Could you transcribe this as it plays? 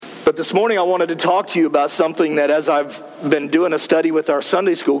But this morning I wanted to talk to you about something that, as I've been doing a study with our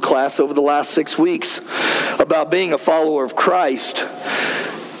Sunday school class over the last 6 weeks about being a follower of Christ,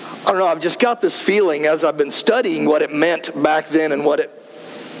 I don't know, I've just got this feeling as I've been studying what it meant back then and what it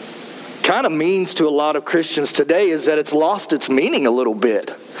kind of means to a lot of Christians today is that it's lost its meaning a little bit.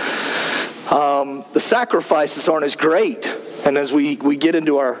 The sacrifices aren't as great. And as we get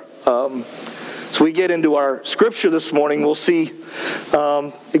into our scripture this morning, we'll see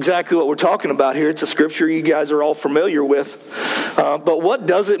exactly what we're talking about here. It's a scripture you guys are all familiar with. But what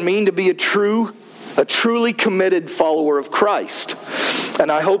does it mean to be a truly committed follower of Christ?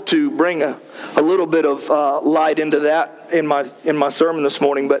 And I hope to bring a little bit of light into that in my sermon this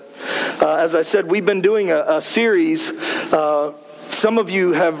morning. But as I said, we've been doing a series. Some of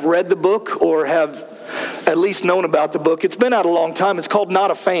you have read the book or have at least known about the book. It's been out a long time. It's called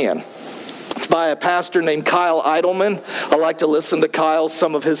Not a Fan. It's by a pastor named Kyle Idleman. I like to listen to Kyle,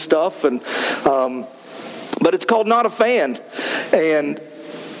 some of his stuff, but it's called Not a Fan. And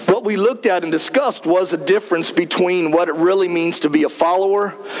what we looked at and discussed was a difference between what it really means to be a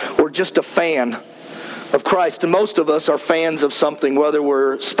follower or just a fan of Christ. And most of us are fans of something, whether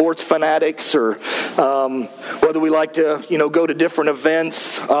we're sports fanatics or whether we like to, go to different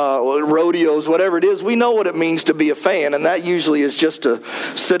events, rodeos, whatever it is. We know what it means to be a fan, and that usually is just to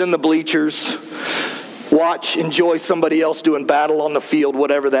sit in the bleachers, watch, enjoy somebody else doing battle on the field,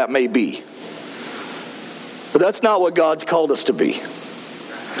 whatever that may be. But that's not what God's called us to be.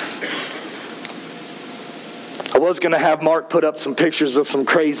 I was going to have Mark put up some pictures of some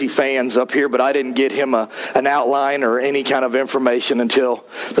crazy fans up here, but I didn't get him an outline or any kind of information until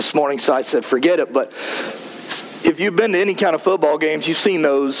this morning, so I said forget it. But if you've been to any kind of football games, you've seen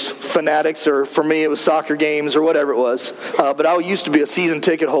those fanatics, or for me it was soccer games or whatever it was. But I used to be a season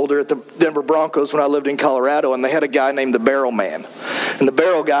ticket holder at the Denver Broncos when I lived in Colorado, and they had a guy named the Barrel Man. And the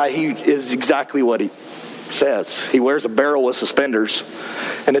Barrel Guy, he is exactly what he says. He wears a barrel with suspenders,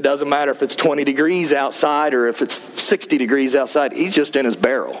 and it doesn't matter if it's 20 degrees outside or if it's 60 degrees outside. He's just in his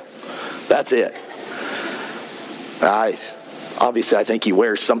barrel. That's it. Obviously I think he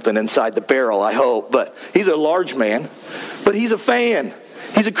wears something inside the barrel, I hope, but he's a large man, but he's a fan.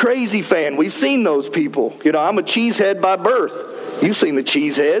 He's a crazy fan. We've seen those people. I'm a cheesehead by birth. You've seen the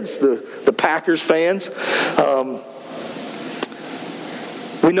cheeseheads, the Packers fans.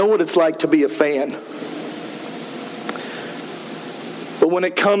 We know what it's like to be a fan. But when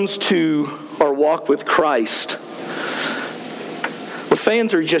it comes to our walk with Christ, the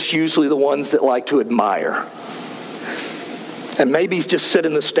fans are just usually the ones that like to admire. And maybe just sit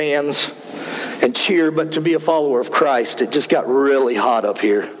in the stands and cheer, but to be a follower of Christ, it just got really hot up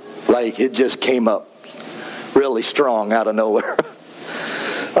here. Like it just came up really strong out of nowhere.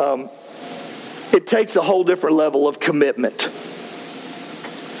 It takes a whole different level of commitment.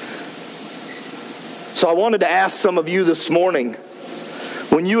 So I wanted to ask some of you this morning,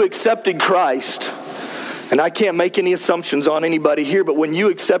 when you accepted Christ, and I can't make any assumptions on anybody here, but when you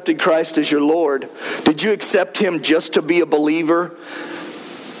accepted Christ as your Lord, did you accept Him just to be a believer,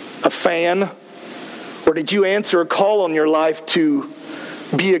 a fan? Or did you answer a call on your life to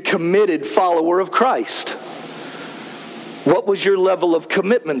be a committed follower of Christ? What was your level of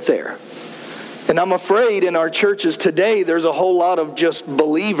commitment there? And I'm afraid in our churches today, there's a whole lot of just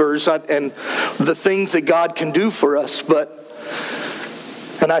believers and the things that God can do for us,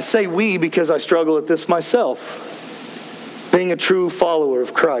 and I say we because I struggle at this myself. Being a true follower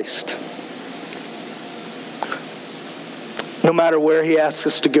of Christ. No matter where He asks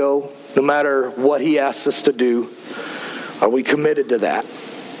us to go, no matter what He asks us to do, are we committed to that?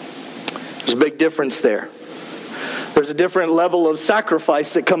 There's a big difference there. There's a different level of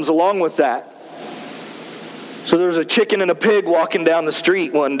sacrifice that comes along with that. So there's a chicken and a pig walking down the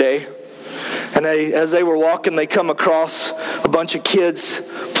street one day. And as they were walking, they come across a bunch of kids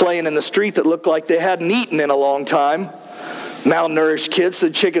playing in the street that looked like they hadn't eaten in a long time. Malnourished kids.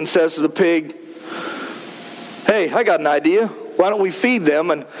 The chicken says to the pig, "Hey, I got an idea. Why don't we feed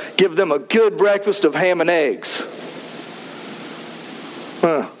them and give them a good breakfast of ham and eggs?"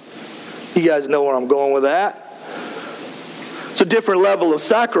 You guys know where I'm going with that. It's a different level of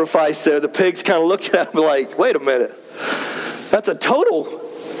sacrifice there. The pig's kind of looking at him like, wait a minute. That's a total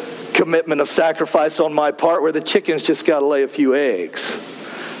commitment of sacrifice on my part, where the chicken's just got to lay a few eggs.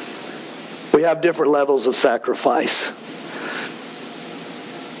 We have different levels of sacrifice.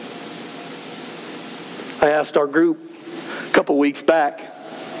 I asked our group a couple weeks back,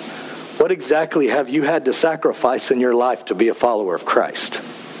 what exactly have you had to sacrifice in your life to be a follower of Christ?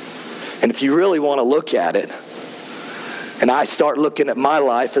 And if you really want to look at it, and I start looking at my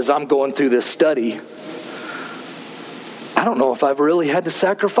life as I'm going through this study, I don't know if I've really had to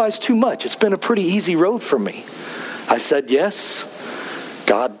sacrifice too much. It's been a pretty easy road for me. I said yes.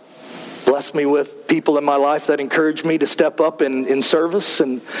 God blessed me with people in my life that encouraged me to step up in service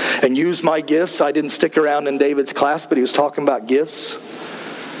and use my gifts. I didn't stick around in David's class, but he was talking about gifts.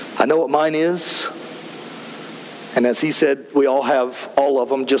 I know what mine is. And as he said, we all have all of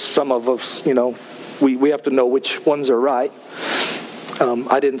them, just some of us, we have to know which ones are right.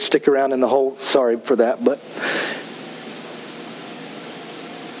 I didn't stick around in the whole, sorry for that, but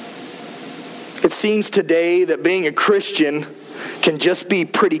it seems today that being a Christian can just be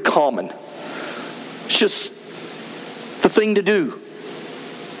pretty common. It's just the thing to do.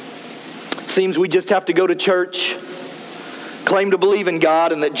 It seems we just have to go to church, claim to believe in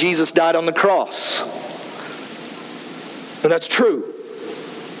God and that Jesus died on the cross. And that's true.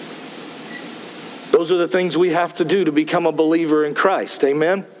 Those are the things we have to do to become a believer in Christ.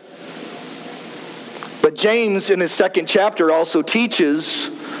 Amen? But James in his 2nd chapter also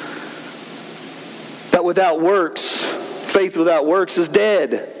teaches that without works, faith without works is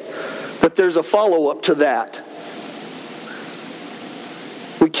dead. That there's a follow-up to that.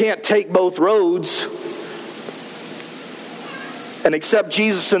 We can't take both roads and accept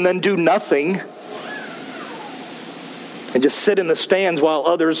Jesus and then do nothing and just sit in the stands while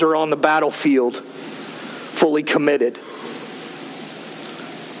others are on the battlefield, fully committed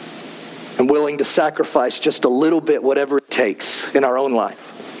and willing to sacrifice just a little bit, whatever it takes in our own life.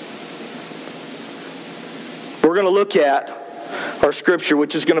 We're going to look at our scripture,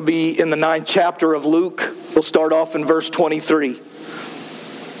 which is going to be in the 9th chapter of Luke. We'll start off in verse 23.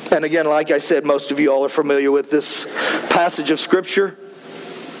 And again, like I said, most of you all are familiar with this passage of scripture.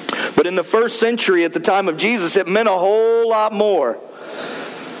 But in the first century, at the time of Jesus, it meant a whole lot more.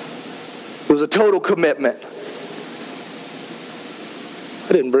 It was a total commitment.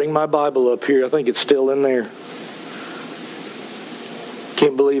 I didn't bring my Bible up here. I think it's still in there.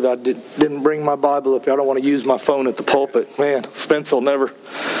 Can't believe I didn't bring my Bible up here. I don't want to use my phone at the pulpit. Man, Spence will never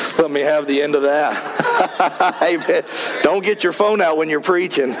let me have the end of that. Hey, man, don't get your phone out when you're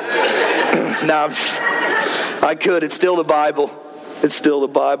preaching. No, I could. It's still the Bible. It's still the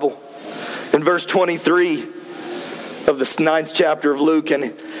Bible. In verse 23 of the 9th chapter of Luke, and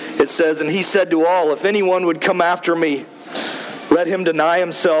it says, "And he said to all, if anyone would come after me, let him deny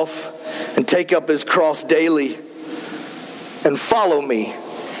himself and take up his cross daily and follow me."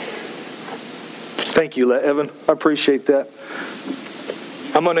 Thank you, Evan. I appreciate that.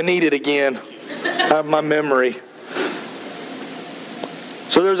 I'm going to need it again. I have my memory.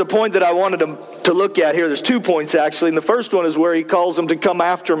 So there's a point that I wanted to look at here. There's 2 points, actually. And the first one is where he calls them to come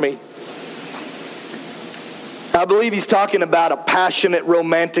after me. I believe he's talking about a passionate,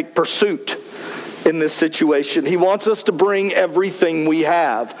 romantic pursuit in this situation. He wants us to bring everything we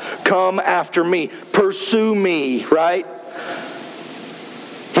have. Come after me. Pursue me, right?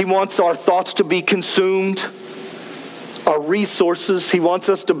 He wants our thoughts to be consumed, our resources. He wants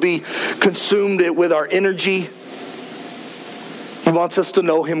us to be consumed with our energy. He wants us to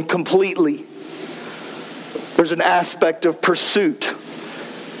know him completely. There's an aspect of pursuit.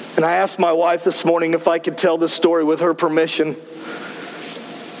 And I asked my wife this morning if I could tell this story with her permission.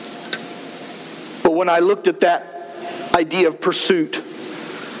 But when I looked at that idea of pursuit,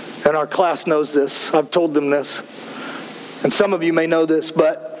 and our class knows this, I've told them this, and some of you may know this,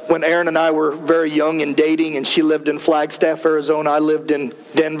 but when Erin and I were very young and dating, and she lived in Flagstaff, Arizona, I lived in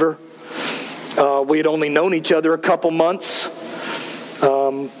Denver. We had only known each other a couple months.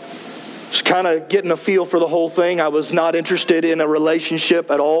 Just kind of getting a feel for the whole thing. I was not interested in a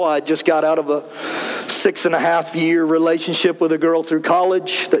relationship at all. I just got out of a 6.5-year relationship with a girl through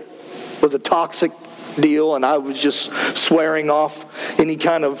college that was a toxic deal, and I was just swearing off any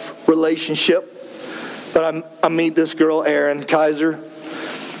kind of relationship. But I meet this girl, Erin Kaiser.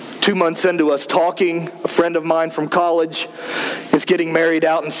 2 months into us talking, a friend of mine from college is getting married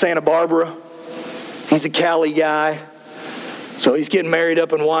out in Santa Barbara. He's a Cali guy. So he's getting married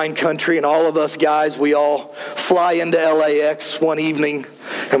up in wine country, and all of us guys, we all fly into LAX one evening,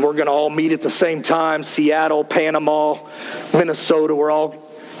 and we're going to all meet at the same time. Seattle, Panama, Minnesota, we're all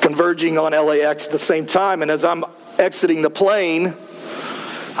converging on LAX at the same time. And as I'm exiting the plane,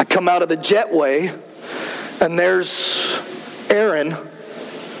 I come out of the jetway, and there's Erin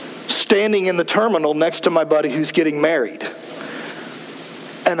standing in the terminal next to my buddy who's getting married.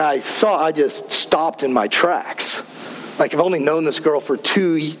 And I just stopped in my tracks. Like, I've only known this girl for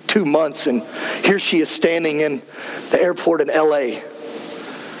two months, and here she is standing in the airport in LA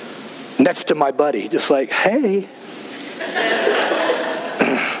next to my buddy, just like, hey.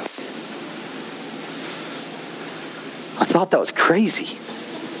 I thought that was crazy.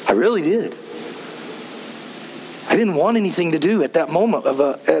 I really did. I didn't want anything to do at that moment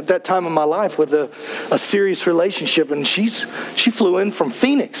at that time of my life with a serious relationship. And she flew in from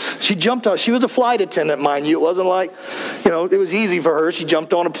Phoenix. She jumped on. She was a flight attendant, mind you. It wasn't like, it was easy for her. She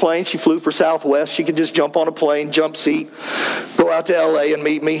jumped on a plane. She flew for Southwest. She could just jump on a plane, jump seat, go out to LA and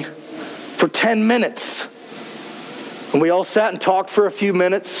meet me for 10 minutes. And we all sat and talked for a few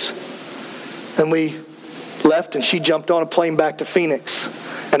minutes. And we left, and she jumped on a plane back to Phoenix.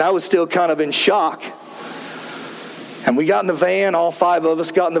 And I was still kind of in shock. And we got in the van, all 5 of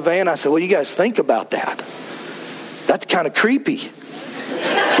us got in the van. I said, what do you guys think about that? That's kind of creepy.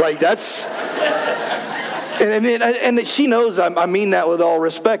 Like, that's... And she knows I mean that with all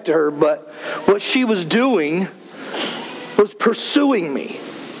respect to her, but what she was doing was pursuing me.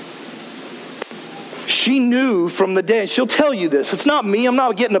 She knew from the day, and she'll tell you this. It's not me. I'm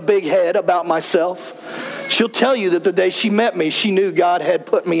not getting a big head about myself. She'll tell you that the day she met me, she knew God had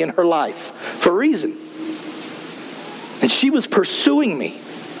put me in her life for a reason. And she was pursuing me.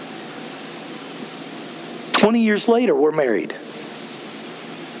 20 years later, we're married.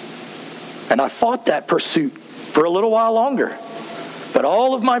 And I fought that pursuit for a little while longer. But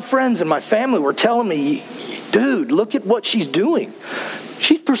all of my friends and my family were telling me, dude, look at what she's doing.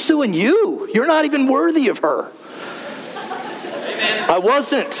 She's pursuing you. You're not even worthy of her. Amen. I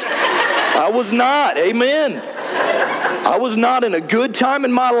wasn't. I was not. Amen. I was not in a good time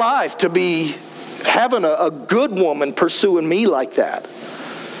in my life to be having a good woman pursuing me like that.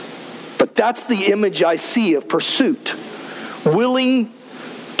 But that's the image I see of pursuit. Willing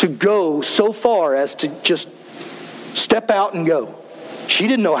to go so far as to just step out and go. She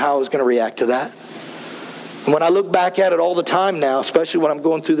didn't know how I was going to react to that. And when I look back at it all the time now, especially when I'm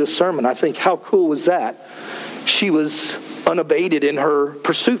going through this sermon, I think, how cool was that? She was unabated in her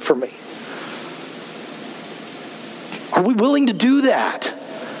pursuit for me. Are we willing to do that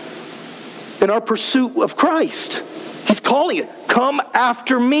in our pursuit of Christ? He's calling it, come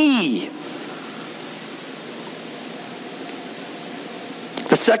after me.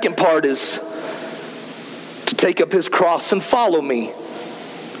 The second part is to take up his cross and follow me.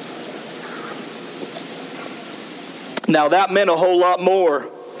 Now that meant a whole lot more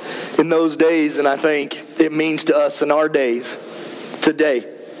in those days than I think it means to us in our days today.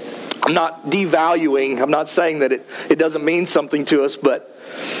 I'm not devaluing, I'm not saying that it doesn't mean something to us, but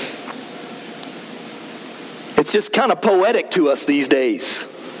it's just kind of poetic to us these days.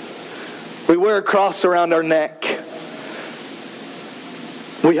 We wear a cross around our neck.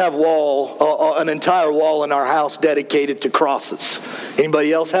 We have an entire wall in our house dedicated to crosses.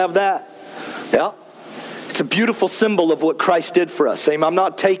 Anybody else have that? Yeah. It's a beautiful symbol of what Christ did for us. I'm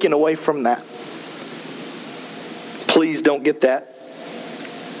not taking away from that. Please don't get that.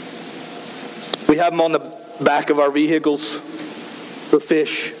 We have them on the back of our vehicles. The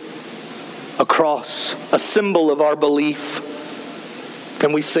fish. A cross. A symbol of our belief.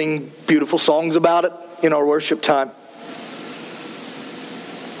 And we sing beautiful songs about it in our worship time.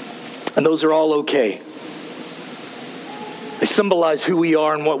 And those are all okay. They symbolize who we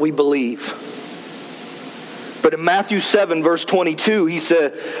are and what we believe. But in Matthew 7, verse 22,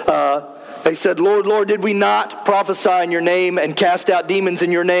 they said, Lord, Lord, did we not prophesy in your name and cast out demons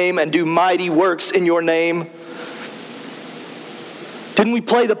in your name and do mighty works in your name? Didn't we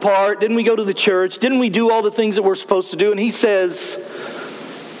play the part? Didn't we go to the church? Didn't we do all the things that we're supposed to do? And he says,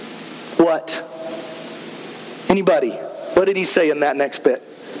 what? Anybody? What did he say in that next bit?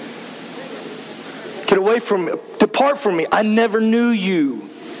 Get away from me. Depart from me. I never knew you.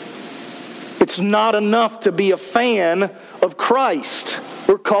 It's not enough to be a fan of Christ.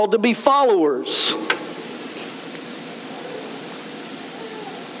 We're called to be followers.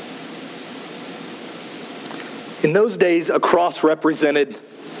 In those days, a cross represented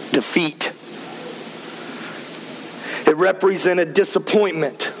defeat. It represented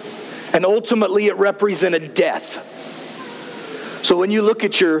disappointment. And ultimately, it represented death. So when you look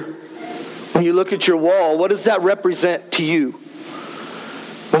at your wall, what does that represent to you?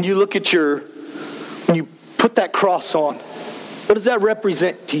 When you put that cross on, what does that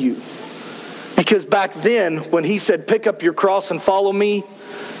represent to you? Because back then, when he said, pick up your cross and follow me, it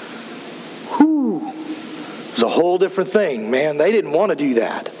was a whole different thing, man. They didn't want to do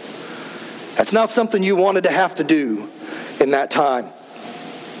that. That's not something you wanted to have to do in that time.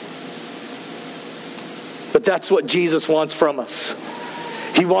 But that's what Jesus wants from us.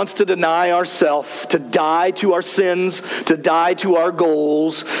 He wants to deny ourselves, to die to our sins, to die to our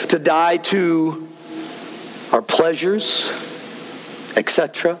goals, to die to our pleasures,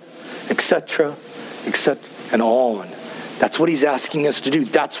 etc., etc., etc., and on. That's what he's asking us to do.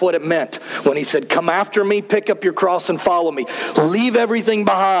 That's what it meant when he said, come after me, pick up your cross and follow me. Leave everything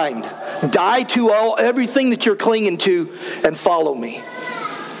behind. Die to everything that you're clinging to and follow me.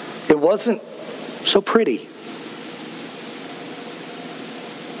 It wasn't so pretty.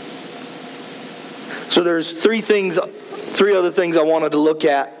 So there's three other things I wanted to look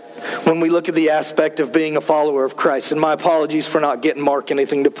at when we look at the aspect of being a follower of Christ. And my apologies for not getting Mark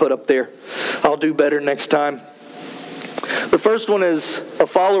anything to put up there. I'll do better next time. The first one is a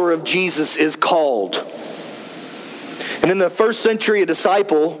follower of Jesus is called. And in the first century, a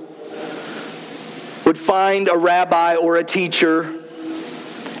disciple would find a rabbi or a teacher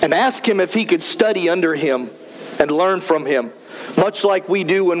and ask him if he could study under him and learn from him, much like we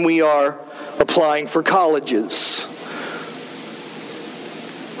do when we are applying for colleges.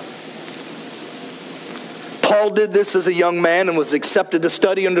 Paul did this as a young man and was accepted to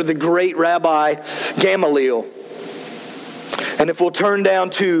study under the great Rabbi Gamaliel. And if we'll turn down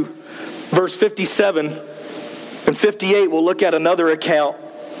to verse 57 and 58, we'll look at another account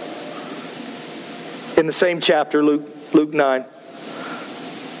in the same chapter, Luke 9.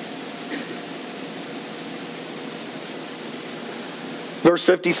 Verse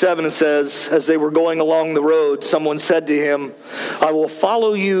 57, it says, as they were going along the road, someone said to him, I will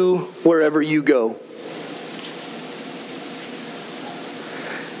follow you wherever you go.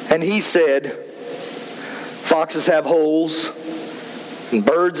 And he said, foxes have holes, and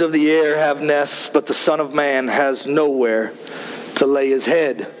birds of the air have nests, but the Son of Man has nowhere to lay his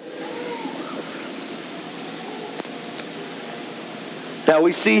head. Now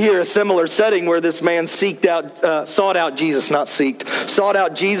we see here a similar setting where this man sought out Jesus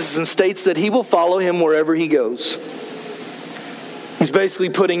and states that he will follow him wherever he goes. He's basically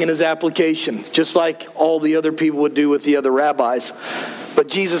putting in his application, just like all the other people would do with the other rabbis. But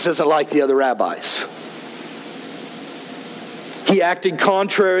Jesus isn't like the other rabbis. He acted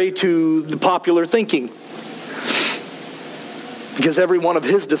contrary to the popular thinking, because every one of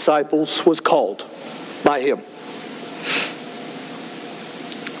his disciples was called by him.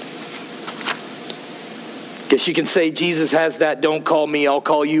 Guess you can say Jesus has that don't call me, I'll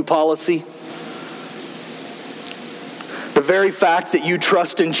call you policy. The very fact that you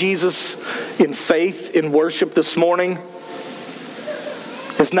trust in Jesus in faith, in worship this morning,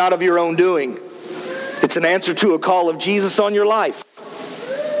 is not of your own doing. It's an answer to a call of Jesus on your life.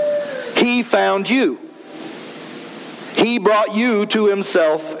 He found you. He brought you to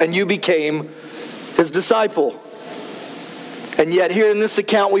himself, and you became his disciple. And yet here in this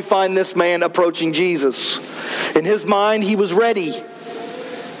account we find this man approaching Jesus. In his mind he was ready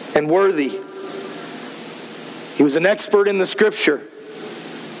and worthy. He was an expert in the scripture.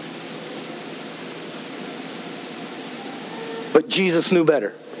 But Jesus knew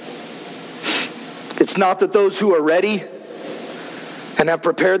better. It's not that those who are ready and have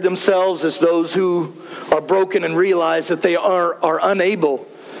prepared themselves as those who are broken and realize that they are unable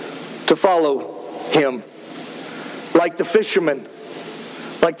to follow him. Like the fishermen,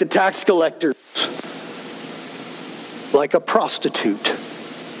 like the tax collectors, like a prostitute.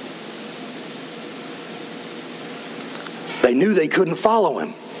 They knew they couldn't follow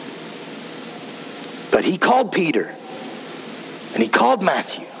him. But he called Peter, and he called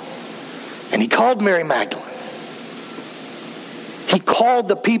Matthew, and he called Mary Magdalene. He called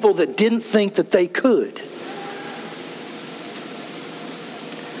the people that didn't think that they could.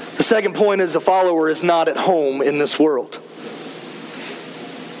 The second point is a follower is not at home in this world.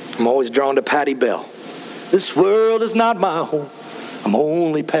 I'm always drawn to Patti Bell. This world is not my home. I'm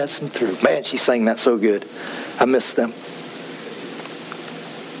only passing through. Man, she sang that so good. I miss them.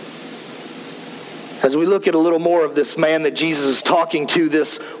 As we look at a little more of this man that Jesus is talking to,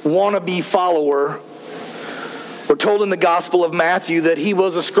 this wannabe follower, we're told in the Gospel of Matthew that he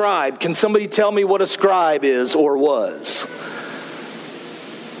was a scribe. Can somebody tell me what a scribe is or was?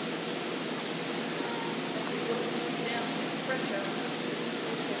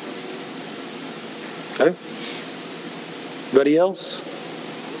 Okay. Anybody else?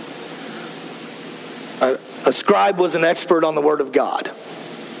 A scribe was an expert on the Word of God.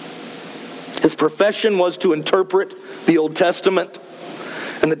 His profession was to interpret the Old Testament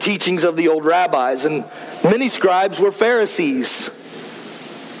and the teachings of the old rabbis. And many scribes were Pharisees,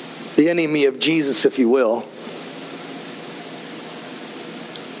 the enemy of Jesus, if you will.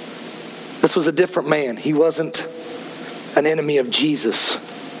 This was a different man. He wasn't an enemy of Jesus,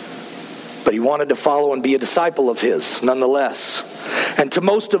 but he wanted to follow and be a disciple of his nonetheless. And to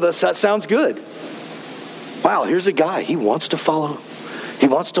most of us, that sounds good. Wow, here's a guy. He wants to follow. He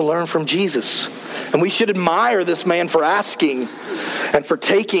wants to learn from Jesus. And we should admire this man for asking and for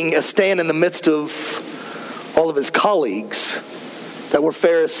taking a stand in the midst of all of his colleagues that were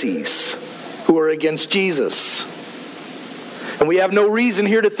Pharisees who were against Jesus. And we have no reason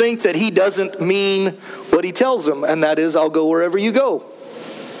here to think that he doesn't mean what he tells them, and that is, I'll go wherever you go.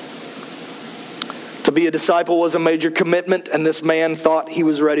 To be a disciple was a major commitment, and this man thought he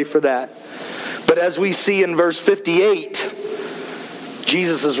was ready for that. But as we see in verse 58,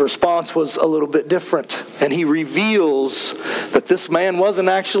 Jesus' response was a little bit different. And he reveals that this man wasn't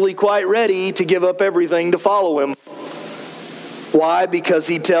actually quite ready to give up everything to follow him. Why? Because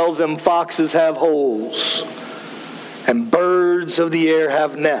he tells them foxes have holes and birds of the air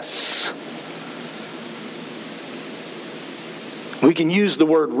have nests. We can use the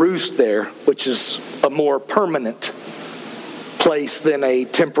word roost there, which is a more permanent place than a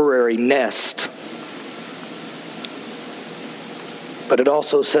temporary nest. But it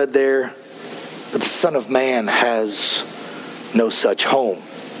also said there that the Son of Man has no such home.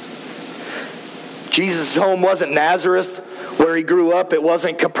 Jesus' home wasn't Nazareth, where he grew up. It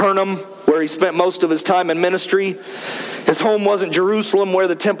wasn't Capernaum, where he spent most of his time in ministry. His home wasn't Jerusalem, where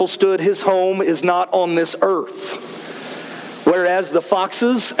the temple stood. His home is not on this earth. Whereas the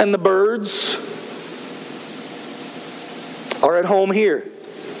foxes and the birds are at home here.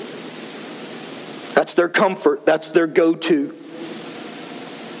 That's their comfort. That's their go-to.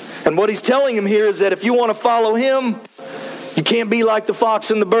 And what he's telling him here is that if you want to follow him, you can't be like the fox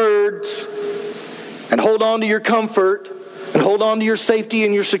and the birds and hold on to your comfort and hold on to your safety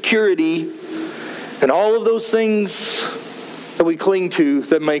and your security and all of those things that we cling to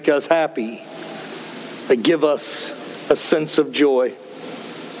that make us happy, that give us a sense of joy.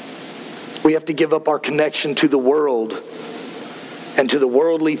 We have to give up our connection to the world and to the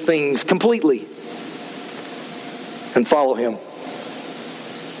worldly things completely and follow him.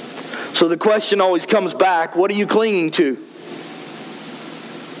 So the question always comes back, what are you clinging to?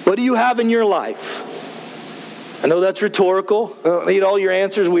 What do you have in your life? I know that's rhetorical. I don't need all your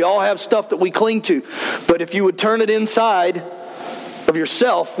answers. We all have stuff that we cling to. But if you would turn it inside of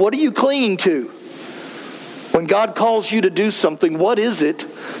yourself, what are you clinging to? When God calls you to do something, what is it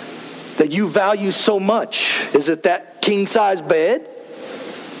that you value so much? Is it that king-size bed?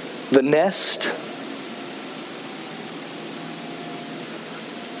 The nest?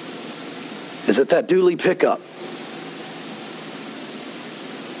 Is it that dually pickup?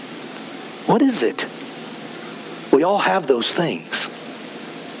 What is it? We all have those things.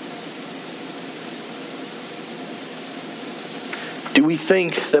 Do we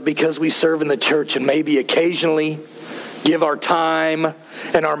think that because we serve in the church and maybe occasionally give our time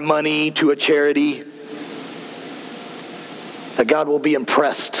and our money to a charity, that God will be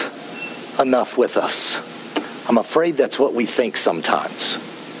impressed enough with us? I'm afraid that's what we think sometimes.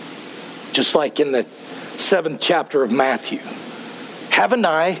 Just like in the 7th chapter of Matthew. Haven't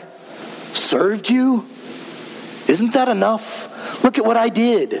I served you? Isn't that enough? Look at what I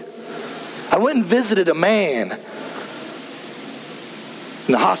did. I went and visited a man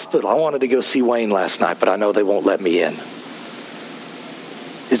in the hospital. I wanted to go see Wayne last night, but I know they won't let me in.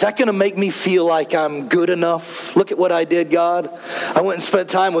 Is that going to make me feel like I'm good enough? Look at what I did, God. I went and spent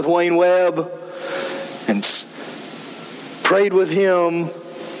time with Wayne Webb and prayed with him.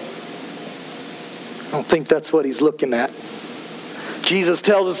 I don't think that's what he's looking at. Jesus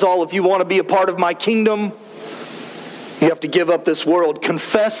tells us all, if you want to be a part of my kingdom, you have to give up this world.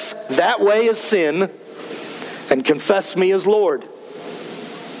 Confess that way as sin and confess me as Lord.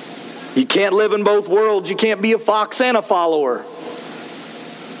 You can't live in both worlds. You can't be a fox and a follower.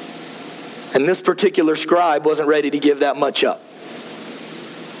 And this particular scribe wasn't ready to give that much up.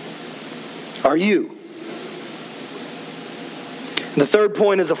 Are you? The third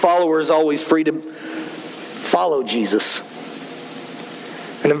point is a follower is always free to follow Jesus.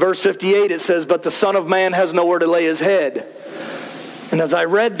 And in verse 58 it says, but the Son of Man has nowhere to lay his head. And as I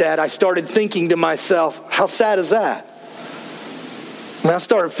read that, I started thinking to myself, how sad is that? And I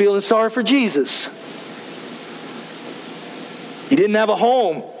started feeling sorry for Jesus. He didn't have a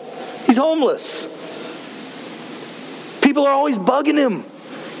home. He's homeless. People are always bugging him.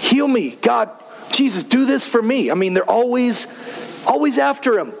 Heal me. God, Jesus, do this for me. I mean, they're always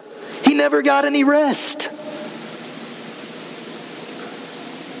after him. He never got any rest.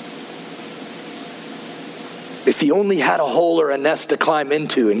 If he only had a hole or a nest to climb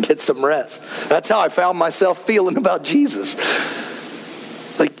into and get some rest. That's how I found myself feeling about Jesus.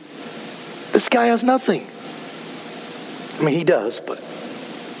 Like, this guy has nothing. I mean, he does, but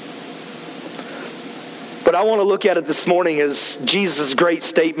I want to look at it this morning as Jesus' great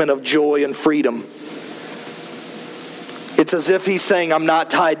statement of joy and freedom. It's as if he's saying, I'm not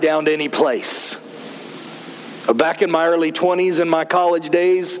tied down to any place. Back in my early 20s, in my college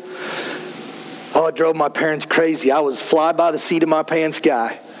days, it drove my parents crazy. I was fly by the seat of my pants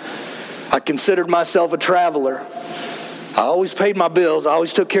guy. I considered myself a traveler. I always paid my bills. I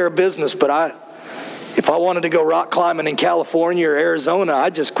always took care of business, but if I wanted to go rock climbing in California or Arizona,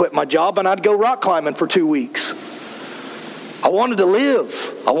 I'd just quit my job and I'd go rock climbing for 2 weeks. I wanted to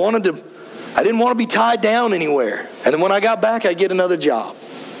live. I didn't want to be tied down anywhere. And then when I got back, I'd get another job.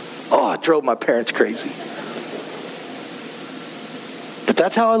 Oh, it drove my parents crazy. But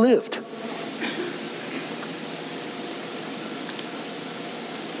that's how I lived.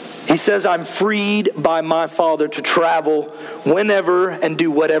 He says, I'm freed by my Father to travel whenever and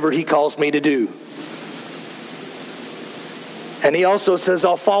do whatever he calls me to do. And he also says,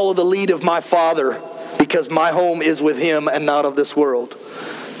 I'll follow the lead of my Father because my home is with him and not of this world.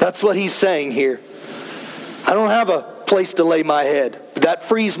 That's what he's saying here. I don't have a place to lay my head. That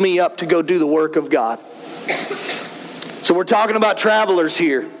frees me up to go do the work of God. So we're talking about travelers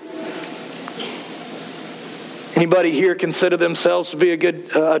here. Anybody here consider themselves to be a good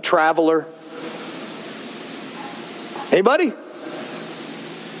traveler? Anybody?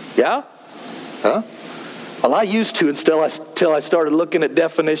 Yeah? Huh? Well, I used to until I started looking at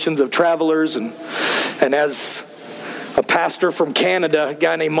definitions of travelers. And as a pastor from Canada, a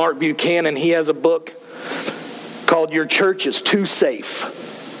guy named Mark Buchanan, he has a book called Your Church is Too Safe.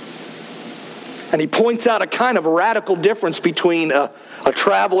 And he points out a kind of radical difference between a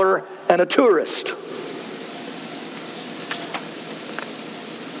traveler and a tourist.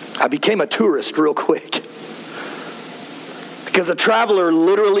 I became a tourist real quick. Because a traveler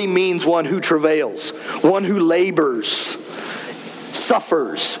literally means one who travails, one who labors,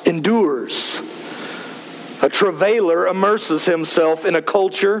 suffers, endures. A travailer immerses himself in a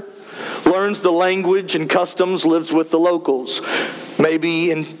culture, learns the language and customs, lives with the locals,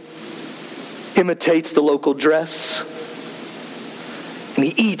 maybe imitates the local dress, and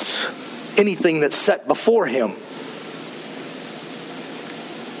he eats anything that's set before him.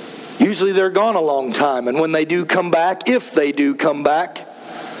 Usually they're gone a long time, and when they do come back, if they do come back,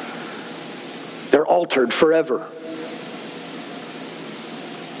 they're altered forever.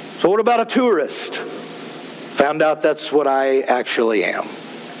 So what about a tourist? Found out that's what I actually am.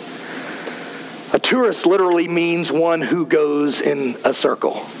 A tourist literally means one who goes in a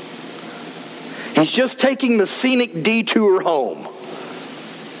circle. He's just taking the scenic detour home.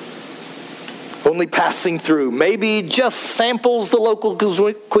 Only passing through. Maybe just samples the local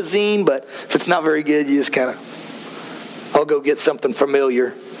cuisine, but if it's not very good, you just kind of, I'll go get something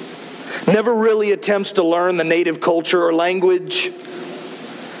familiar. Never really attempts to learn the native culture or language.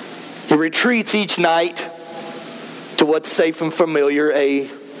 He retreats each night to what's safe and familiar, a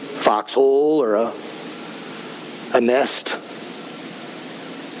foxhole or a nest.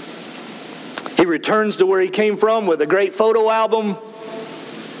 He returns to where he came from with a great photo album,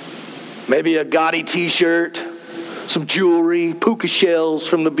 maybe a gaudy t-shirt, some jewelry, puka shells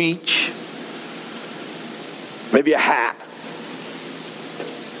from the beach, maybe a hat.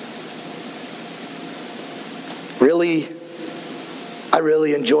 I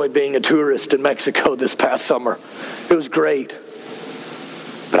really enjoyed being a tourist in Mexico this past summer. It was great.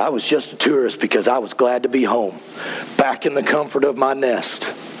 But I was just a tourist because I was glad to be home, back in the comfort of my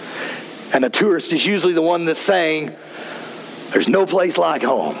nest. And a tourist is usually the one that's saying, there's no place like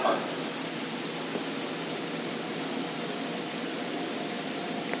home.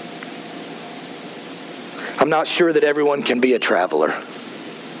 I'm not sure that everyone can be a traveler.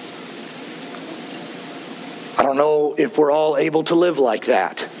 I don't know if we're all able to live like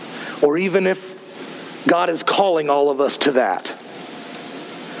that, or even if God is calling all of us to that.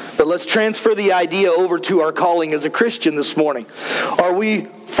 But let's transfer the idea over to our calling as a Christian this morning. Are we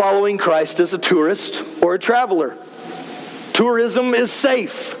following Christ as a tourist or a traveler? Tourism is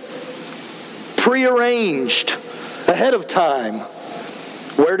safe, prearranged, ahead of time.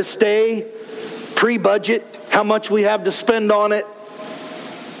 Where to stay, pre-budget, how much we have to spend on it.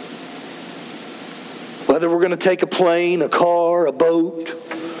 Whether we're going to take a plane, a car, a boat.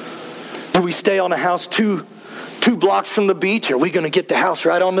 Do we stay on a house two blocks from the beach? Or are we going to get the house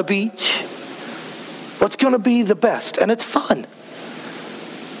right on the beach? What's going to be the best? And it's fun.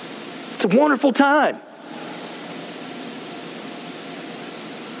 It's a wonderful time.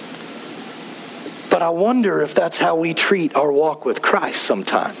 But I wonder if that's how we treat our walk with Christ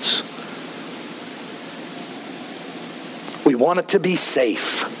sometimes. We want it to be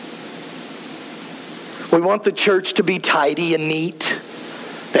safe. We want the church to be tidy and neat.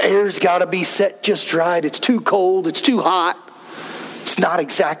 The air's got to be set just right. It's too cold. It's too hot. It's not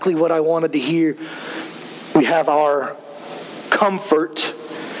exactly what I wanted to hear. We have our comfort.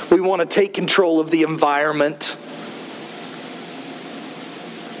 We want to take control of the environment.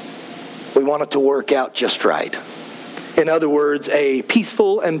 We want it to work out just right. In other words, a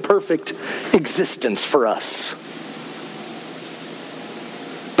peaceful and perfect existence for us.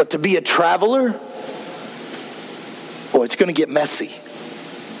 But to be a traveler, it's going to get messy.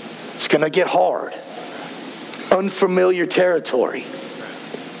 It's going to get hard. Unfamiliar territory.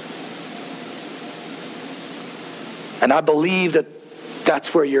 And I believe that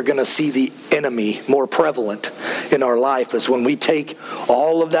that's where you're going to see the enemy more prevalent in our life, is when we take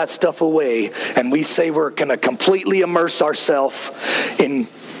all of that stuff away and we say we're going to completely immerse ourselves in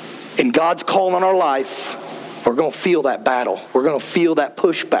God's call on our life. We're going to feel that battle. We're going to feel that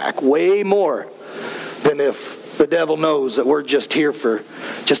pushback way more than if the devil knows that we're just here for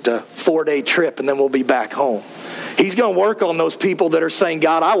just a 4-day trip and then we'll be back home. He's going to work on those people that are saying,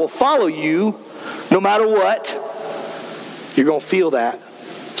 God, I will follow you no matter what. You're going to feel that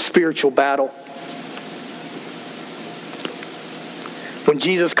spiritual battle. When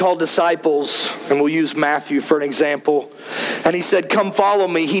Jesus called disciples, and we'll use Matthew for an example, and he said, come follow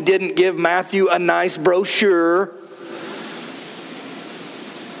me, he didn't give Matthew a nice brochure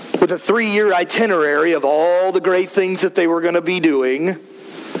with a 3-year itinerary of all the great things that they were going to be doing.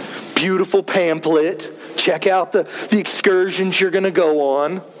 Beautiful pamphlet. Check out the excursions you're going to go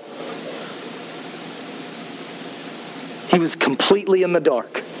on. He was completely in the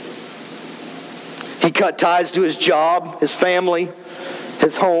dark. He cut ties to his job, his family,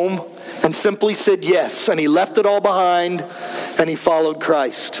 his home, and simply said yes. And he left it all behind, and he followed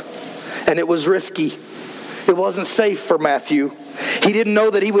Christ. And it was risky. It wasn't safe for Matthew. He didn't know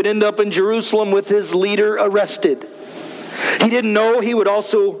that he would end up in Jerusalem with his leader arrested. He didn't know he would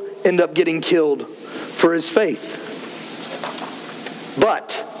also end up getting killed for his faith.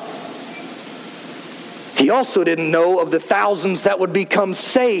 But he also didn't know of the thousands that would become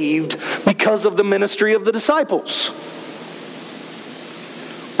saved because of the ministry of the disciples.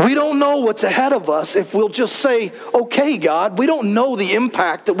 We don't know what's ahead of us if we'll just say, okay, God, we don't know the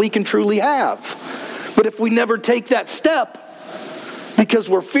impact that we can truly have. But if we never take that step because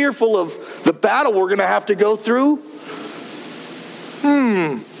we're fearful of the battle we're going to have to go through,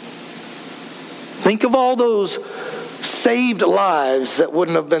 think of all those saved lives that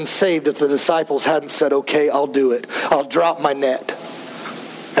wouldn't have been saved if the disciples hadn't said, okay, I'll do it. I'll drop my net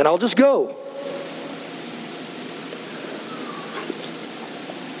and I'll just go.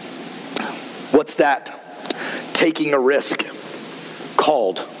 What's that taking a risk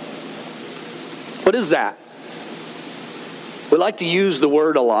called? What is that? We like to use the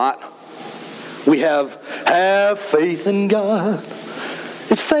word a lot. We have faith in God.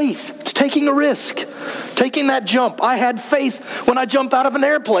 It's faith. It's taking a risk. Taking that jump. I had faith when I jump out of an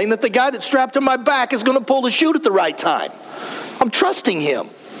airplane that the guy that's strapped to my back is going to pull the chute at the right time. I'm trusting him.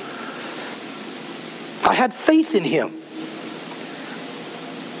 I had faith in him.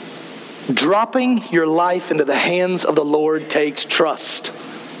 Dropping your life into the hands of the Lord takes trust.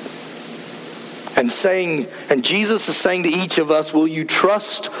 And Jesus is saying to each of us, will you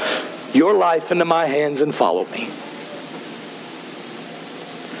trust your life into my hands and follow me?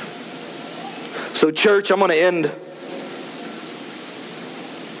 So church, I'm going to end.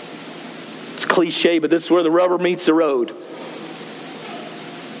 It's cliche, but this is where the rubber meets the road.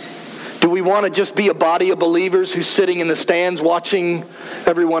 Do we want to just be a body of believers who's sitting in the stands watching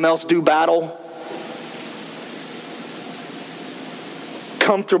everyone else do battle?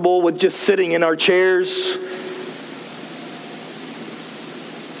 Comfortable with just sitting in our chairs?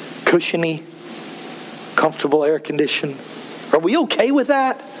 Cushiony, comfortable, air conditioned. Are we okay with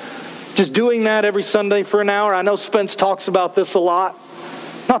that? Just doing that every Sunday for an hour? I know Spence talks about this a lot.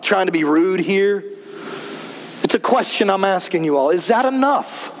 I'm not trying to be rude here. It's a question I'm asking you all. Is that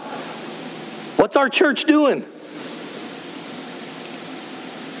enough? What's our church doing?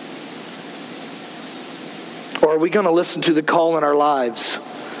 Or are we going to listen to the call in our lives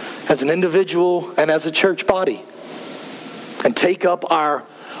as an individual and as a church body and take up our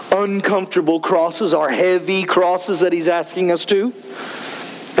uncomfortable crosses, our heavy crosses that he's asking us to,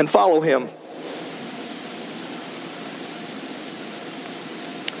 and follow him?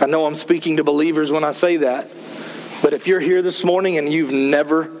 I know I'm speaking to believers when I say that, but if you're here this morning and you've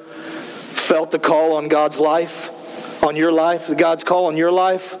never felt the call on God's life, on your life, God's call on your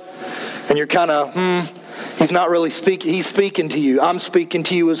life, and you're kind of, he's not really speaking, he's speaking to you. I'm speaking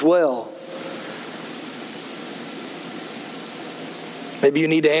to you as well. Maybe you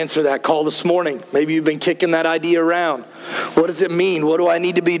need to answer that call this morning. Maybe you've been kicking that idea around. What does it mean? What do I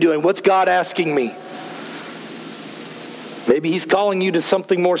need to be doing? What's God asking me? Maybe he's calling you to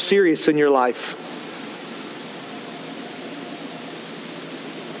something more serious in your life.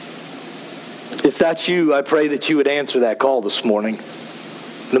 If that's you, I pray that you would answer that call this morning,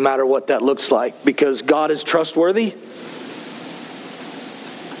 no matter what that looks like, because God is trustworthy.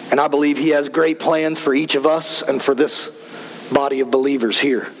 And I believe he has great plans for each of us and for this body of believers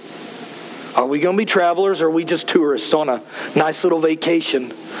here? Are we going to be travelers, or are we just tourists on a nice little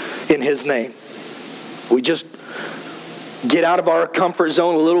vacation in His name? We just get out of our comfort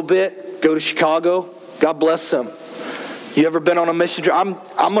zone a little bit, go to Chicago. God bless them. You ever been on a mission trip? I'm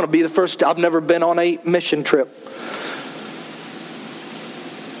going to be the first. I've never been on a mission trip.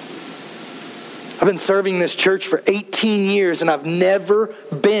 I've been serving this church for 18 years, and I've never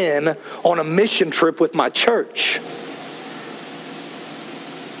been on a mission trip with my church.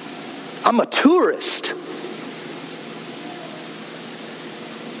 I'm a tourist.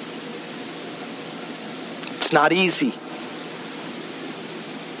 It's not easy.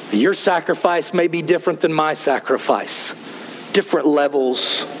 Your sacrifice may be different than my sacrifice. Different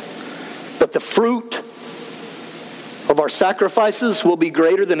levels. But the fruit of our sacrifices will be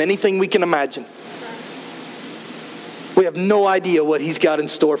greater than anything we can imagine. We have no idea what He's got in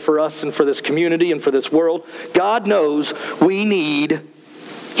store for us and for this community and for this world. God knows we need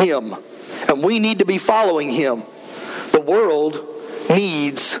Him. And we need to be following Him. The world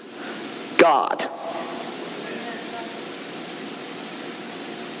needs God.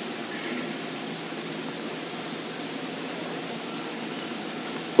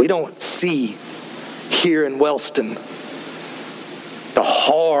 We don't see here in Wellston the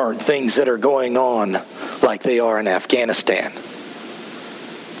hard things that are going on like they are in Afghanistan.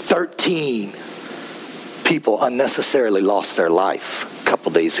 13 people unnecessarily lost their life a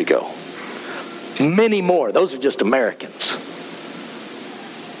couple days ago. Many more. Those are just Americans.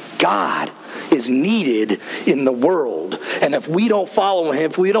 God is needed in the world. And if we don't follow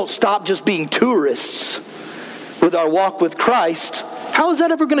Him, if we don't stop just being tourists with our walk with Christ, how is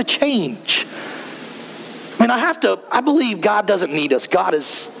that ever going to change? I mean, I believe God doesn't need us. God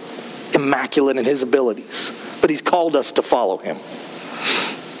is immaculate in His abilities. But He's called us to follow Him.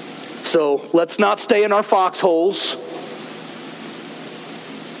 So let's not stay in our foxholes.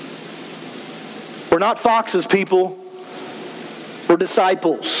 We're not foxes, people. We're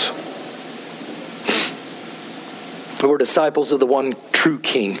disciples. We're disciples of the one true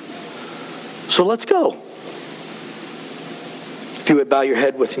King. So let's go. If you would bow your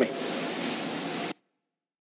head with me.